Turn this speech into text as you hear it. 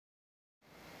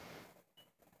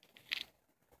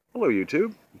Hello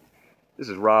YouTube, this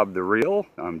is Rob the Real.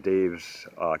 I'm Dave's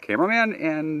cameraman,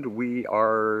 and we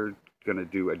are going to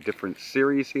do a different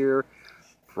series here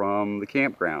from the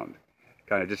campground.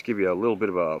 Kind of just give you a little bit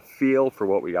of a feel for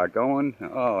what we got going.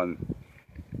 Oh, and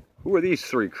who are these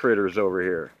three critters over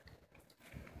here?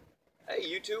 Hey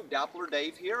YouTube, Doppler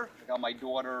Dave here. I got my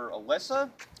daughter Alyssa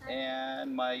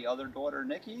and my other daughter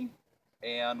Nikki,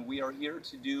 and we are here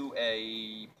to do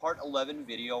a part 11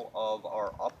 video of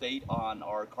our update on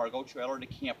our cargo trailer to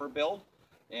camper build.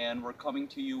 And we're coming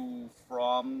to you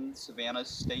from Savannah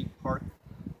State Park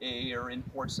here in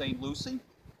Port St. Lucie,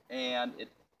 and it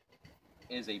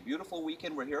is a beautiful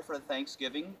weekend. We're here for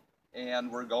Thanksgiving,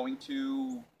 and we're going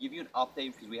to give you an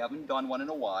update because we haven't done one in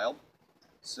a while.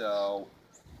 So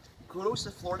kudos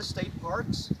to Florida State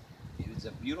Parks. It's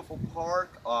a beautiful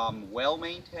park, well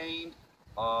maintained,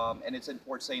 and it's in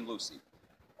Port St. Lucie.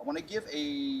 I want to give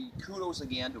a kudos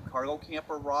again to Cargo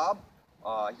Camper Rob.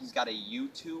 He's got a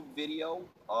YouTube video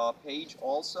page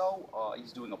also.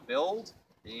 He's doing a build,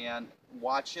 and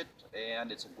watch it,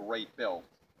 and it's a great build.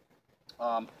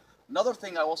 Another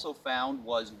thing I also found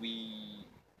was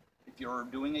if you're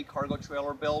doing a cargo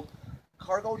trailer build,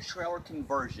 cargo trailer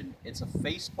conversion, it's a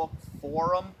Facebook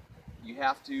forum. You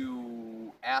have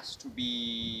to ask to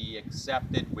be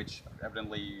accepted, which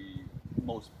evidently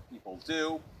most people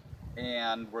do,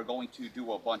 and we're going to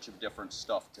do a bunch of different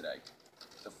stuff today.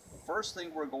 The first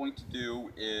thing we're going to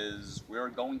do is we're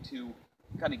going to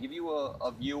kind of give you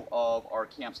a view of our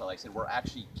campsite. Like I said, we're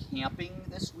actually camping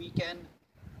this weekend.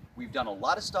 We've done a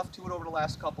lot of stuff to it over the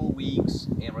last couple of weeks,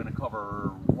 and we're going to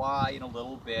cover why in a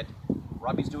little bit.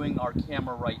 Robbie's doing our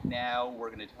camera right now. We're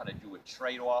going to kind of do a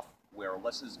trade-off where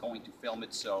Alyssa's going to film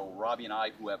it, so Robbie and I,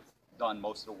 who have done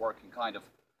most of the work, can kind of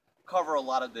cover a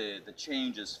lot of the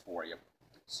changes for you.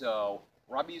 So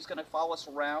Robbie's going to follow us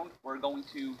around. We're going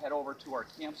to head over to our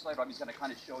campsite. Robbie's going to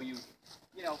kind of show you,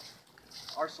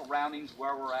 our surroundings,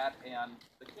 where we're at, and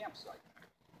the campsite.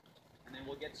 And then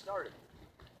we'll get started.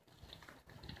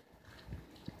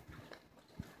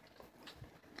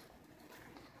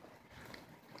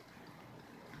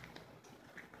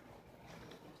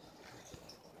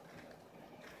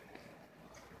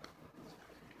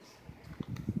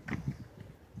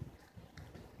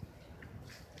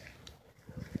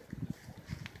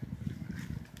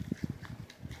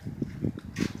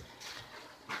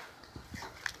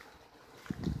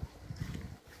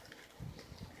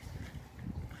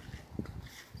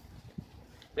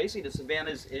 Basically, the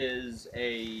Savannahs is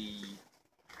a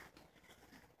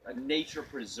nature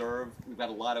preserve. We've got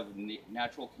a lot of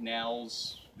natural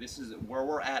canals. This is where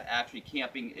we're at. Actually,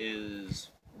 camping is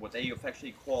what they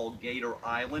affectionately call Gator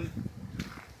Island.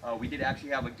 We did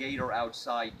actually have a gator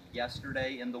outside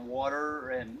yesterday in the water,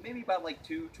 and maybe about like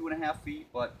 2.5 feet.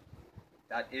 But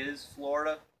that is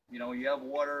Florida. You have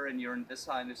water, and you're in this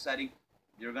kind of setting.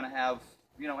 You're gonna have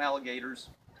alligators.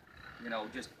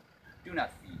 Just do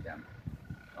not feed them.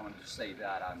 I'm going to just say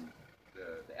that on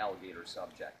the alligator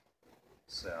subject.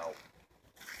 So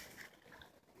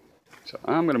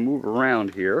I'm going to move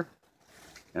around here,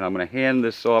 and I'm going to hand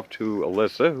this off to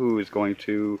Alyssa, who is going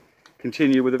to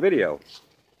continue with the video.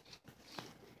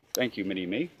 Thank you,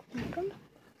 Mini-Me.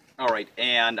 All right,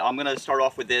 and I'm going to start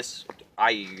off with this.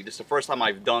 This is the first time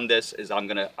I've done this.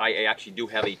 I actually do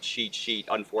have a cheat sheet,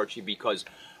 unfortunately, because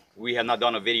we have not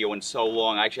done a video in so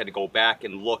long. I actually had to go back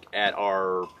and look at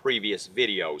our previous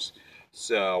videos.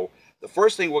 So the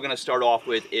first thing we're going to start off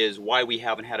with is why we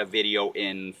haven't had a video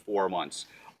in 4 months.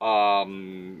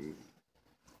 Robbie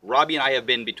and I have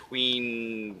been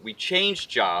we changed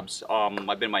jobs. I've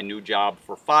been in my new job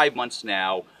for 5 months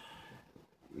now.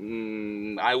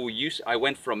 I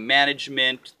went from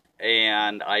management,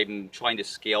 and I'm trying to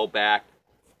scale back.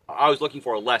 I was looking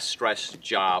for a less stressed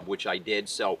job, which I did.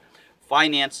 So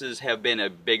finances have been a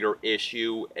bigger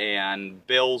issue, and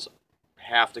bills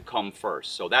have to come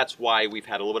first. So that's why we've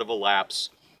had a little bit of a lapse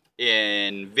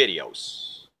in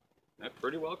videos. That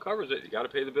pretty well covers it. You got to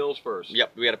pay the bills first.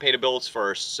 Yep, we got to pay the bills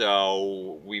first.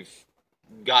 So we've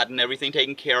gotten everything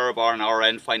taken care of on our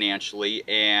end financially,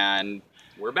 and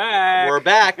we're back. We're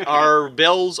back. Our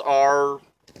bills are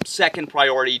second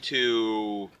priority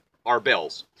to our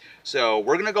bills. So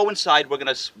we're going to go inside.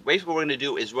 Basically what we're going to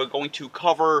do is we're going to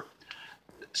cover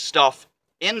stuff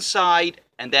inside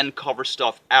and then cover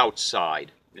stuff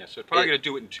outside. Yeah, so probably going to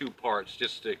do it in 2 parts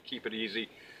just to keep it easy.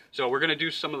 So we're going to do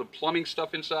some of the plumbing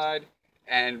stuff inside,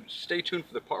 and stay tuned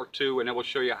for the part 2, and then we'll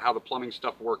show you how the plumbing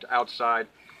stuff worked outside.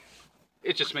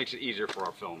 It just makes it easier for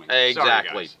our filming.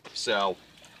 Exactly. Sorry, guys. So,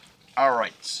 all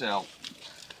right. So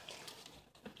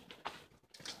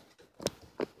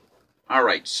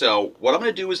Alright, so what I'm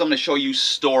going to do is I'm going to show you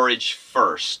storage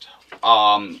first.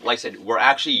 like I said, we're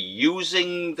actually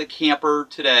using the camper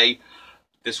today,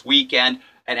 this weekend,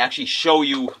 and actually show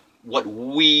you what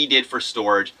we did for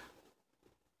storage,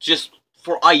 just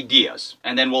for ideas.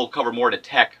 And then we'll cover more of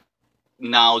the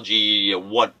technology,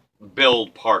 what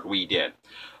build part we did.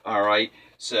 All right,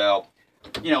 so,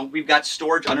 you know, we've got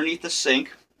storage underneath the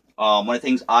sink. One of the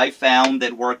things I found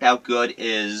that worked out good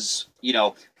is, you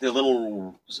know, the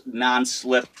little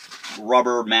non-slip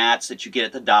rubber mats that you get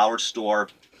at the dollar store,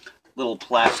 little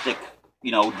plastic,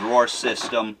 you know, drawer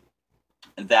system,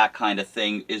 that kind of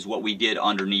thing is what we did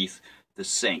underneath the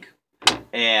sink.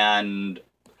 And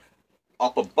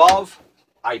up above,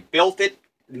 I built it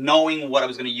knowing what I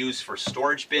was going to use for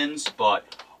storage bins,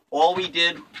 but all we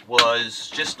did was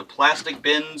just the plastic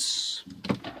bins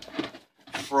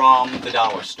from the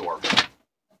dollar store.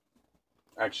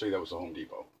 Actually, that was the Home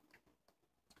Depot.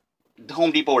 The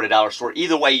Home Depot or the dollar store,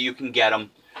 either way you can get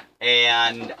them.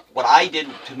 And what I did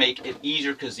to make it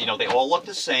easier, because, you know, they all look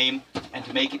the same, and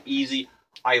to make it easy,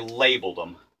 I labeled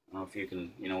them. I don't know if you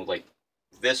can, you know, like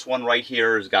this one right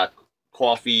here has got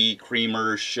coffee,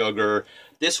 creamer, sugar.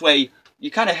 This way, you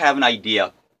kind of have an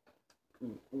idea.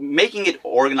 Making it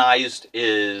organized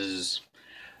it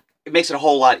makes it a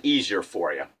whole lot easier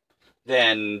for you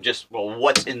than just, well,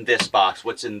 what's in this box,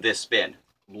 what's in this bin.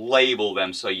 Label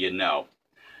them so you know.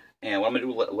 And what I'm going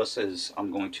to do, Alyssa, is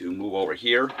I'm going to move over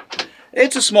here.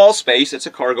 It's a small space, it's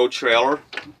a cargo trailer.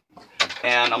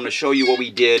 And I'm going to show you what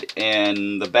we did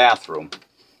in the bathroom.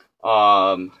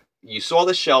 You saw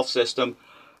the shelf system.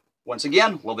 Once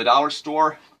again, well, the dollar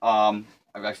store, I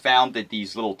found that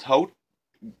these little tote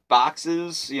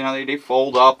boxes, you know, they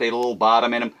fold up, they have a little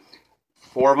bottom in them.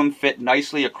 4 of them fit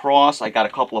nicely across. I got a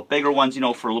couple of bigger ones, you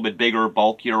know, for a little bit bigger,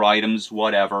 bulkier items,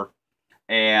 whatever.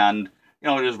 And, you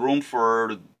know, there's room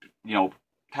for, you know,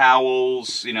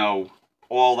 towels, you know,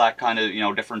 all that kind of, you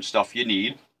know, different stuff you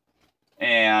need.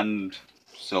 And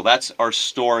so that's our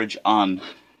storage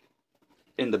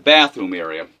in the bathroom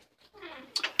area.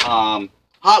 Hot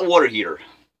water heater.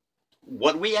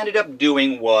 What we ended up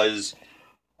doing was,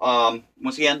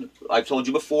 once again, I've told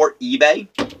you before, eBay.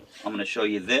 I'm going to show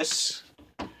you this.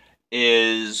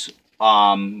 It's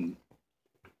a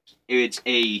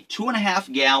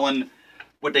 2.5 gallon,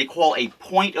 what they call a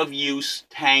point of use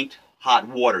tanked hot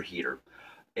water heater.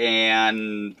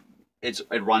 And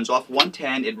it runs off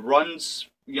 110. It runs,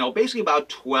 you know, basically about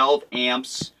 12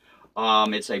 amps.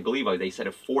 It's, I believe, they said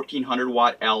a 1400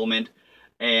 watt element.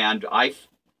 And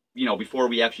you know, before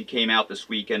we actually came out this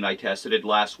weekend, I tested it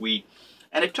last week.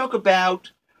 And it took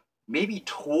about maybe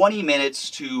 20 minutes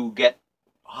to get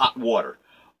hot water.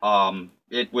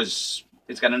 It's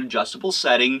got an adjustable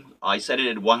setting. I set it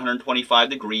at 125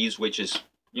 degrees, which is,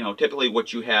 you know, typically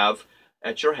what you have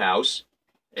at your house.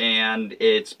 And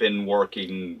it's been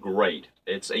working great.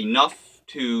 It's enough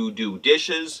to do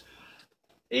dishes.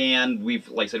 And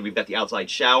like I said, we've got the outside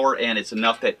shower, and it's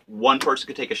enough that one person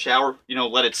could take a shower, you know,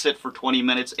 let it sit for 20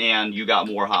 minutes, and you got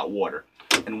more hot water.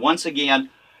 And once again,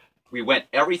 we went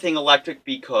everything electric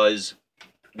because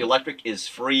the electric is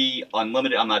free,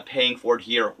 unlimited. I'm not paying for it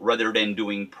here, rather than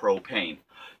doing propane.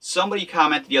 Somebody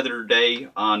commented the other day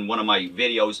on one of my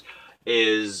videos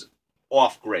is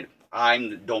off-grid.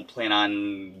 I don't plan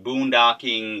on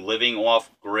boondocking, living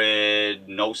off-grid,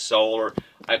 no solar.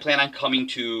 I plan on coming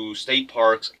to state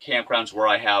parks, campgrounds where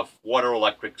I have water,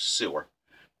 electric, sewer.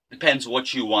 Depends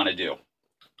what you want to do.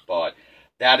 But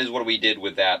that is what we did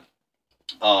with that.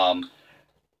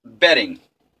 Bedding.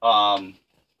 Like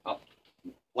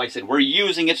I said, we're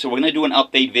using it, so we're going to do an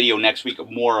update video next week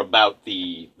more about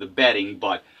the bedding.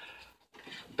 But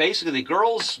basically, the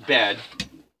girls' bed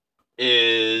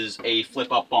is a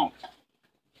flip-up bunk.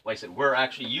 Like I said, we're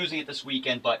actually using it this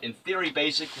weekend, but in theory,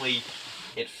 basically,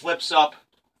 it flips up.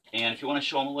 And if you want to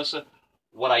show them, Melissa,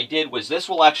 what I did was this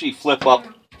will actually flip up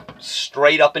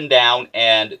straight up and down,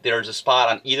 and there's a spot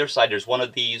on either side. There's one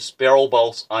of these barrel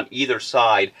bolts on either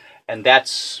side, and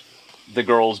that's the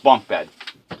girls' bunk bed.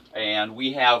 And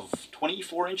we have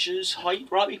 24 inches height,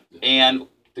 Robbie. And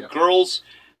the girls,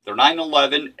 they're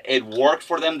 9'11". It worked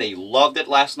for them. They loved it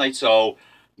last night, so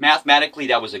mathematically,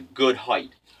 that was a good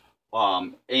height.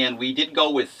 And we did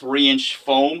go with 3-inch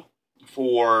foam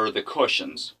for the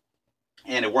cushions.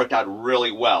 And it worked out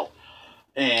really well.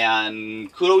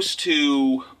 And kudos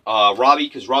to Robbie,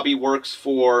 because Robbie works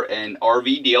for an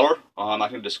RV dealer. I'm not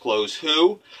going to disclose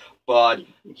who, but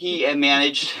he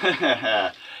managed.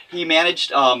 He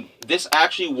managed. This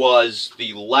actually was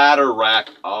the ladder rack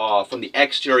from the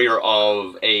exterior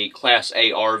of a Class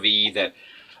A RV that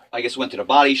I guess went to the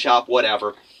body shop,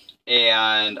 whatever.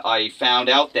 And I found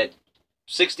out that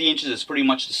 60 inches is pretty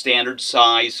much the standard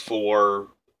size for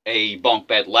a bunk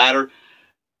bed ladder.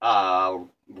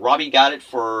 Robbie got it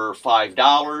for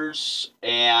 $5,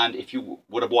 and if you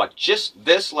would have bought just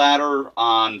this ladder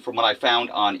from what I found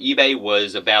on eBay,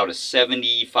 was about a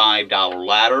 $75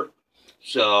 ladder.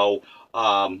 So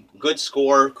good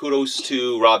score. Kudos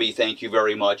to Robbie. Thank you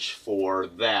very much for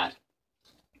that.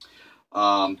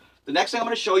 The next thing I'm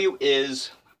going to show you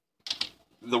is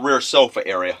the rear sofa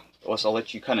area. I'll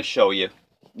let you kind of show you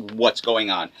what's going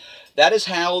on. That is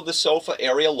how the sofa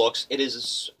area looks. It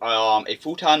is a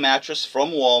futon mattress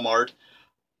from Walmart.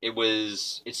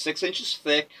 It's 6 inches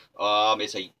thick.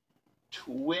 It's a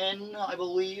twin, I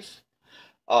believe,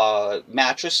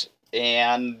 mattress,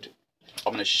 and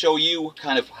I'm going to show you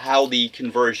kind of how the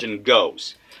conversion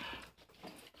goes.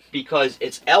 Because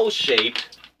it's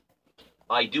L-shaped,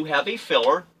 I do have a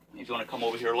filler. If you want to come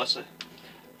over here, Alyssa.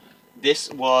 This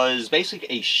was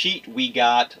basically a sheet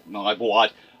I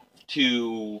bought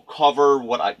to cover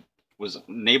what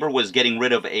neighbor was getting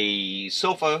rid of a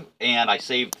sofa, and I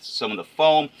saved some of the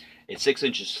foam. It's 6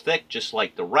 inches thick, just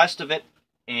like the rest of it,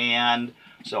 and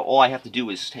so all I have to do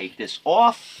is take this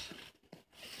off.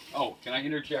 Oh, can I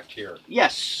interject here?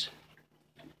 Yes.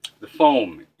 The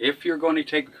foam. If you're going to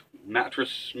take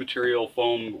mattress material,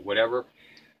 foam, whatever,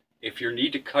 if you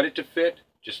need to cut it to fit,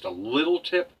 just a little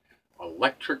tip.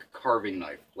 Electric carving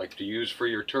knife, like to use for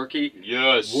your turkey.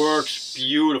 Yes. Works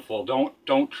beautiful.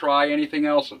 Don't try anything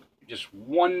else. Just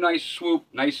one nice swoop,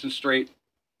 nice and straight.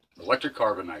 Electric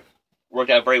carving knife. Worked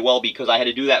out very well because I had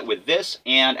to do that with this,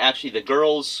 and actually the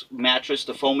girls' mattress,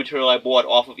 the foam material I bought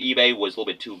off of eBay, was a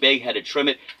little bit too big, had to trim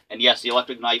it, and yes, the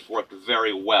electric knife worked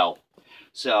very well.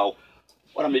 So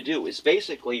what I'm going to do is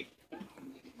basically,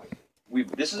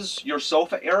 this is your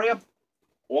sofa area.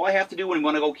 All I have to do when we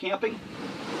want to go camping,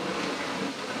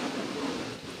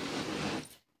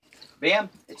 bam,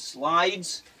 it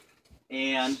slides,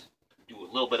 and do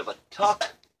a little bit of a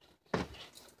tuck.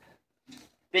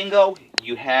 Bingo,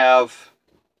 you have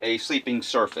a sleeping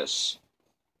surface.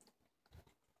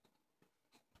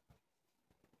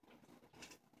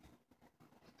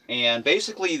 And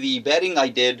basically the bedding I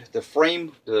did, the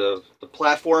frame, the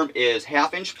platform is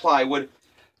 1/2 inch plywood.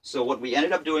 So what we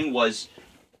ended up doing was,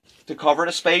 to cover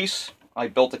the space, I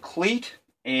built a cleat,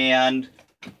 and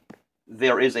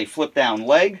there is a flip down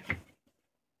leg.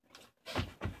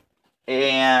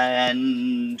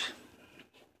 And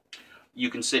you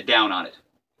can sit down on it.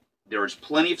 There is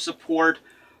plenty of support.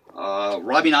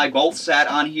 Robbie and I both sat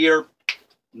on here,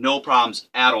 no problems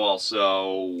at all,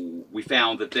 so we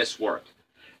found that this worked.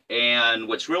 And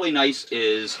what's really nice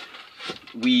is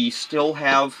we still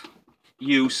have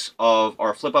use of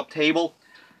our flip-up table.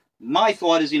 My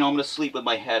thought is, I'm going to sleep with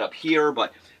my head up here,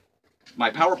 but my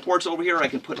power port's over here. I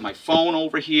can put my phone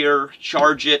over here,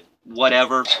 charge it,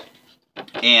 whatever.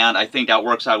 And I think that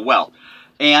works out well.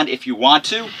 And if you want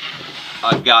to,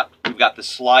 we've got the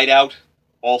slide out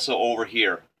also over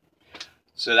here.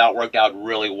 So that worked out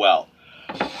really well.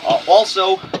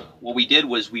 Also, what we did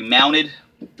was we mounted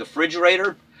the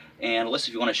refrigerator. And Alyssa,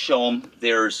 if you want to show them,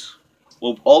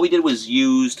 all we did was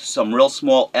used some real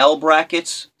small L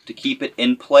brackets to keep it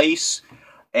in place.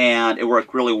 And it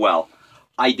worked really well.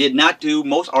 I did not do,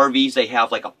 most RVs, they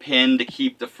have like a pin to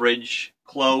keep the fridge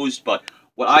closed, but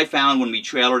what I found when we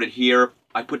trailered it here,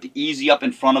 I put the easy up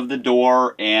in front of the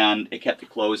door, and it kept it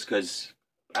closed because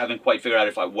I haven't quite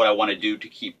figured out what I want to do to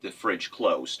keep the fridge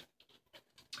closed.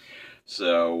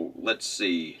 So let's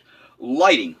see.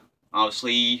 Lighting.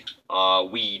 Obviously,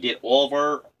 we did all of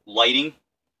our lighting.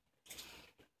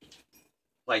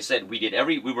 Like I said, we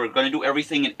were going to do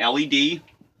everything in LED.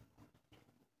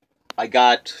 I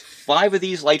got 5 of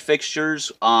these light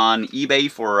fixtures on eBay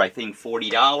for I think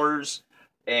 $40.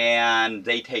 And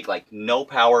they take like no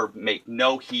power, make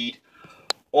no heat.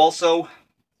 Also,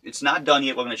 it's not done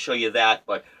yet, we're going to show you that,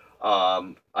 but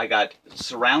I got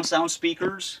surround sound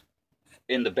speakers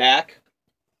in the back.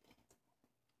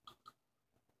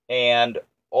 And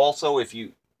also, if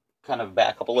you kind of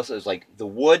back up, Alyssa, is like the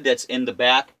wood that's in the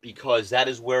back, because that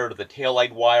is where the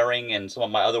taillight wiring and some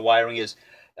of my other wiring is.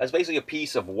 That's basically a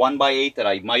piece of 1x8 that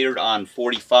I mitered on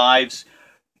 45s.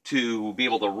 To be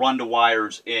able to run the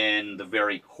wires in the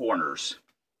very corners.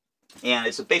 And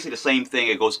it's basically the same thing.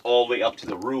 It goes all the way up to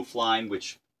the roof line,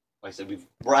 which, like I said,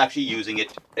 we're actually using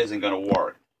it, isn't going to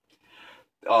work.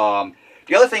 The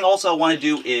other thing also I want to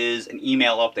do is an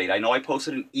email update. I know I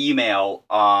posted an email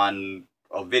on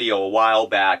a video a while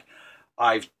back.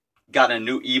 I've got a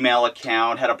new email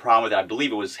account, had a problem with it. I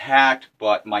believe it was hacked,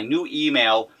 but my new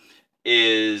email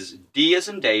is D as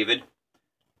in David,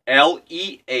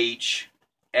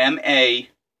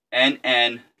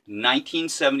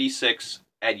 LEHMANN1976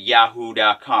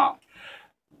 @yahoo.com.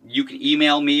 You can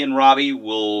email me, and Robbie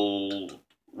will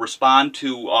respond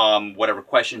to whatever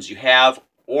questions you have,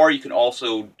 or you can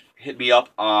also hit me up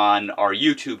on our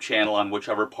YouTube channel on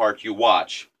whichever part you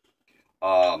watch.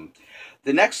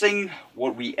 The next thing,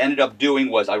 what we ended up doing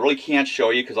was, I really can't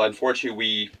show you because unfortunately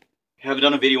we haven't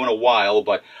done a video in a while,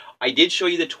 but I did show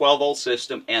you the 12-volt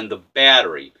system and the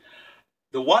battery.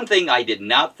 The one thing I did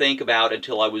not think about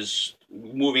until I was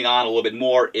moving on a little bit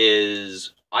more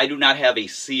is I do not have a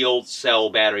sealed cell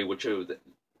battery, which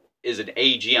is an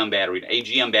AGM battery. An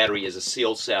AGM battery is a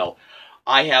sealed cell.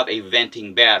 I have a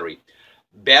venting battery.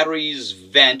 Batteries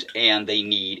vent and they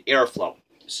need airflow.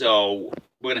 So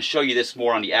we're going to show you this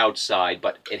more on the outside,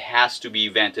 but it has to be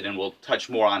vented, and we'll touch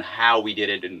more on how we did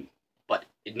it, but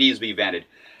it needs to be vented.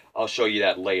 I'll show you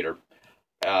that later.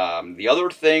 The other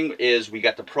thing is we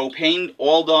got the propane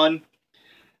all done.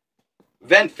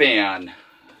 Vent fan.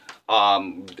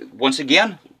 Once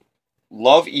again,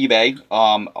 love eBay.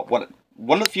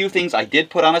 One of the few things I did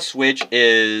put on a switch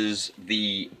is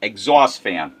the exhaust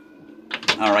fan.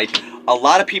 Alright, a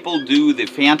lot of people do the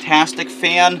Fantastic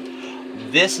fan.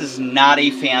 This is not a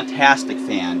Fantastic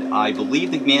fan. I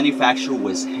believe the manufacturer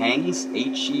was Hengus,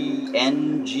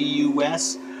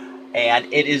 Hengus,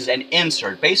 and it is an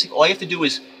insert. Basically, all you have to do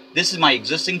is, this is my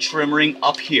existing trim ring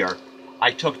up here.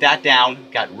 I took that down,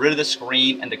 got rid of the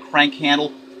screen and the crank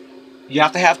handle. You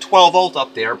have to have 12 volt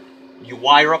up there. You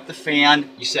wire up the fan,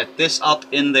 you set this up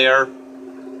in there.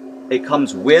 It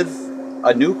comes with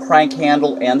a new crank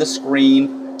handle and the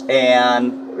screen,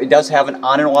 and it does have an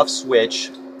on and off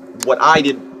switch. What I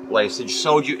did, like I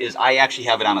showed you, is I actually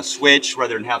have it on a switch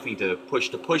rather than having to push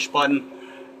the push button.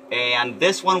 And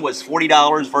this one was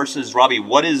 $40 versus, Robbie,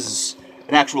 what is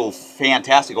an actual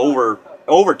Fantastic? Over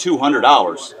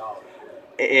 $200.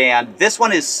 And this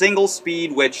one is single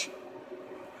speed, which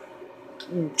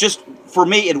just for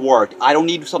me it worked. I don't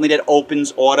need something that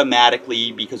opens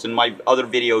automatically, because in my other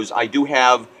videos I do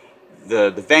have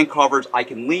the vent covers. I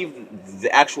can leave the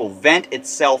actual vent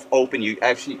itself open. You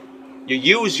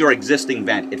use your existing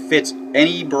vent. It fits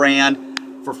any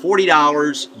brand. For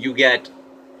 $40 you get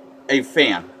a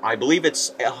fan. I believe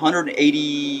it's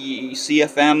 180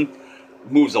 CFM.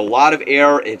 Moves a lot of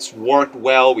air. It's worked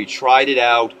well. We tried it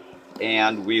out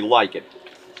and we like it.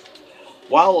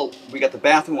 While we got the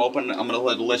bathroom open, I'm going to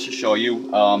let Alyssa show you.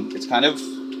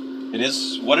 It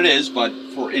is what it is, but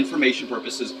for information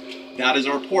purposes, that is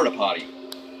our porta potty.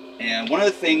 And one of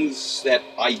the things that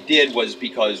I did was,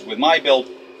 because with my build,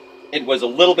 it was a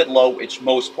little bit low, which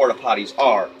most porta potties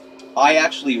are. I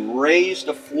actually raised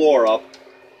the floor up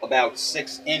about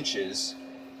 6 inches,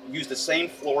 used the same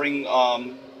flooring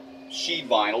sheet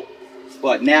vinyl,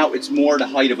 but now it's more the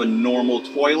height of a normal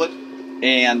toilet,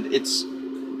 and it's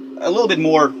a little bit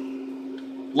more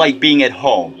like being at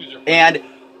home. And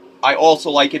I also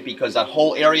like it because that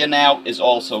whole area now is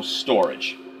also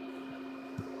storage.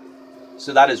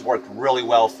 So that has worked really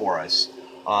well for us.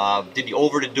 Did the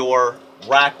over-the-door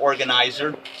rack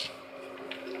organizer.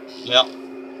 Yep.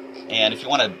 And if you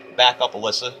want to back up,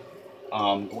 Alyssa,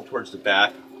 go towards the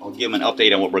back, I'll give them an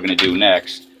update on what we're going to do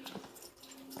next.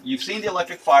 You've seen the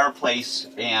electric fireplace,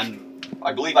 and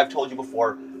I believe I've told you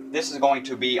before, this is going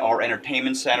to be our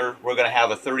entertainment center. We're going to have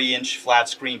a 30-inch flat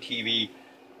screen TV.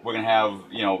 We're going to have,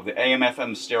 you know, the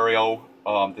AM/FM stereo.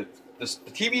 The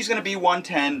TV is going to be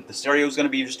 110. The stereo is going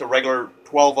to be just a regular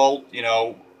 12 volt. You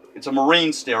know, it's a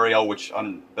marine stereo, which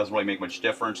doesn't really make much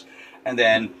difference. And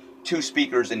then 2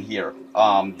 speakers in here.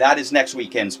 That is next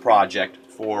weekend's project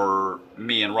for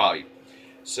me and Robbie.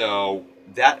 So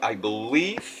that, I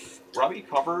believe, Robbie,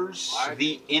 covers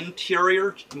the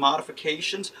interior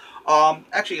modifications.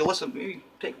 Actually, Alyssa, maybe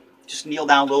just kneel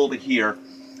down a little bit here,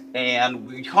 and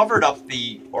we covered up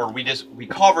we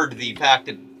covered the fact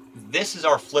that this is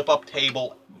our flip-up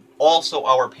table, also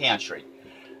our pantry.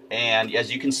 And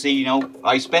as you can see, you know,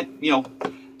 I spent, you know,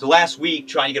 the last week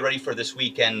trying to get ready for this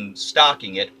weekend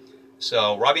stocking it.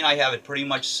 So Robbie and I have it pretty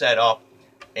much set up,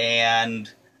 and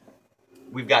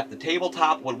we've got the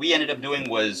tabletop. What we ended up doing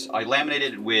was I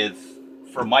laminated it with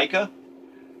Formica.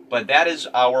 But that is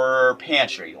our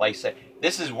pantry. Like I said,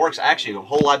 this works actually a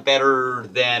whole lot better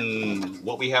than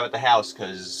what we have at the house,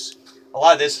 because a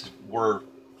lot of this were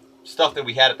stuff that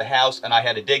we had at the house, and I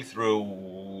had to dig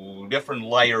through different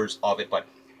layers of it. But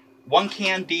 1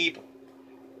 can deep,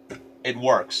 it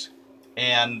works.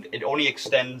 And it only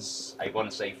extends, I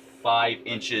want to say, 5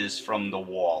 inches from the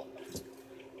wall.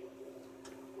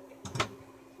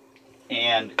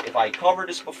 And if I covered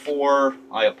this before,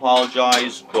 I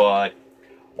apologize, but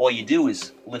all you do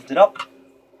is lift it up,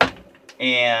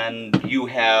 and you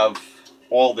have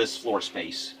all this floor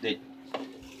space that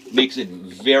makes it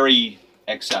very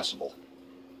accessible.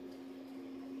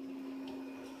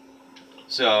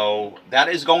 So that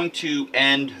is going to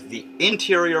end the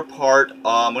interior part.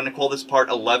 I'm going to call this part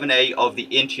 11A of the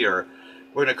interior.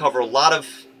 We're going to cover a lot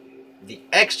of the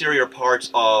exterior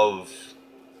parts of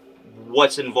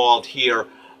what's involved here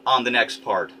on the next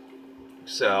part.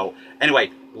 So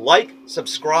anyway, like,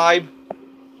 subscribe.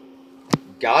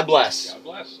 God bless. God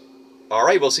bless. All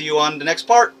right, we'll see you on the next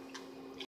part.